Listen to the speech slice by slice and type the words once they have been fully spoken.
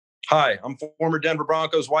Hi, I'm former Denver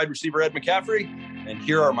Broncos wide receiver Ed McCaffrey, and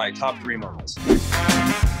here are my top 3 moments.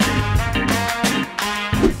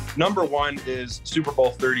 Number 1 is Super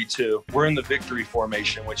Bowl 32. We're in the victory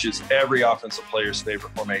formation, which is every offensive player's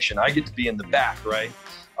favorite formation. I get to be in the back, right?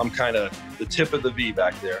 I'm kind of the tip of the V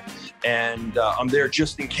back there. And I'm there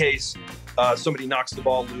just in case somebody knocks the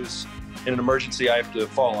ball loose. In an emergency, I have to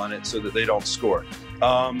fall on it so that they don't score.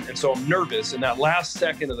 And so I'm nervous. And that last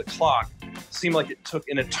second of the clock seemed like it took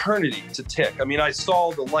an eternity to tick. I mean, I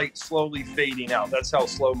saw the light slowly fading out. That's how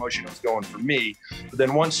slow motion was going for me. But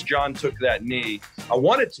then once John took that knee, I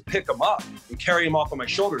wanted to pick him up and carry him off on my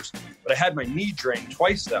shoulders, but I had my knee drained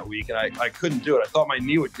twice that week, and I couldn't do it. I thought my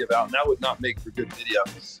knee would give out, and that would not make for good video.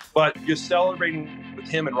 But just celebrating with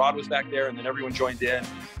him, and Rod was back there, and then everyone joined in,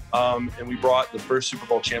 and we brought the first Super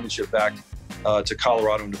Bowl championship back to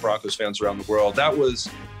Colorado and to Broncos fans around the world. That was,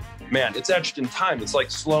 man, it's etched in time. It's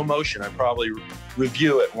like slow motion. I probably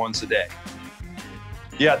review it once a day.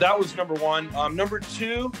 Yeah, that was number 1. Number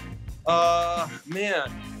 2,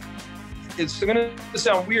 man, it's going to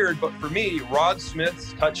sound weird, but for me, Rod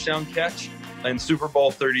Smith's touchdown catch in Super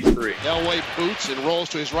Bowl 33. Elway boots and rolls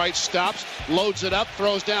to his right, stops, loads it up,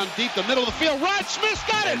 throws down deep the middle of the field. Rod Smith's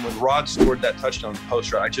got it! And when Rod scored that touchdown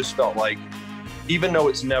post route, I just felt like, even though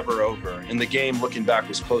it's never over, and the game looking back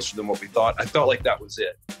was closer than what we thought, I felt like that was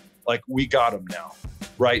it. Like, we got him now,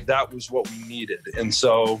 right? That was what we needed. And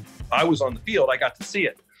so I was on the field. I got to see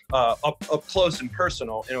it up close and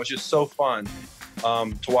personal, and it was just so fun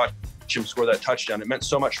to watch him score that touchdown. It meant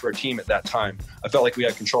so much for our team at that time. I felt like we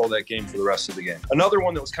had control of that game for the rest of the game. Another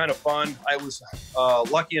one that was kind of fun, I was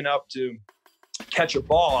lucky enough to catch a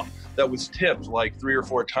ball that was tipped like 3 or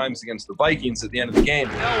 4 times against the Vikings at the end of the game.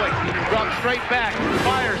 Elway drops straight back,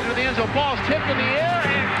 fires into the end zone, ball's tipped in the air,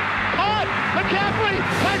 and caught! McCaffrey,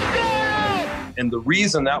 touchdown! And the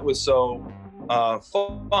reason that was so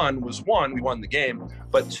fun was, 1, we won the game,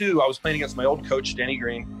 but 2, I was playing against my old coach, Danny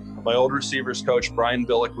Green. My old receivers coach, Brian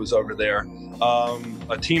Billick, was over there.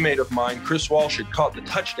 A teammate of mine, Chris Walsh, had caught the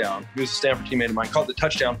touchdown. He was a Stanford teammate of mine, caught the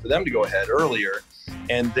touchdown for them to go ahead earlier.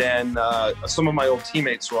 And then some of my old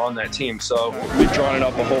teammates were on that team. So we've drawn it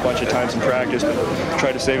up a whole bunch of times in practice, but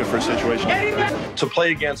tried to save it for a situation. To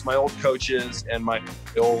play against my old coaches and my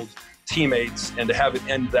old teammates and to have it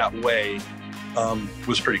end that way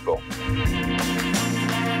was pretty cool.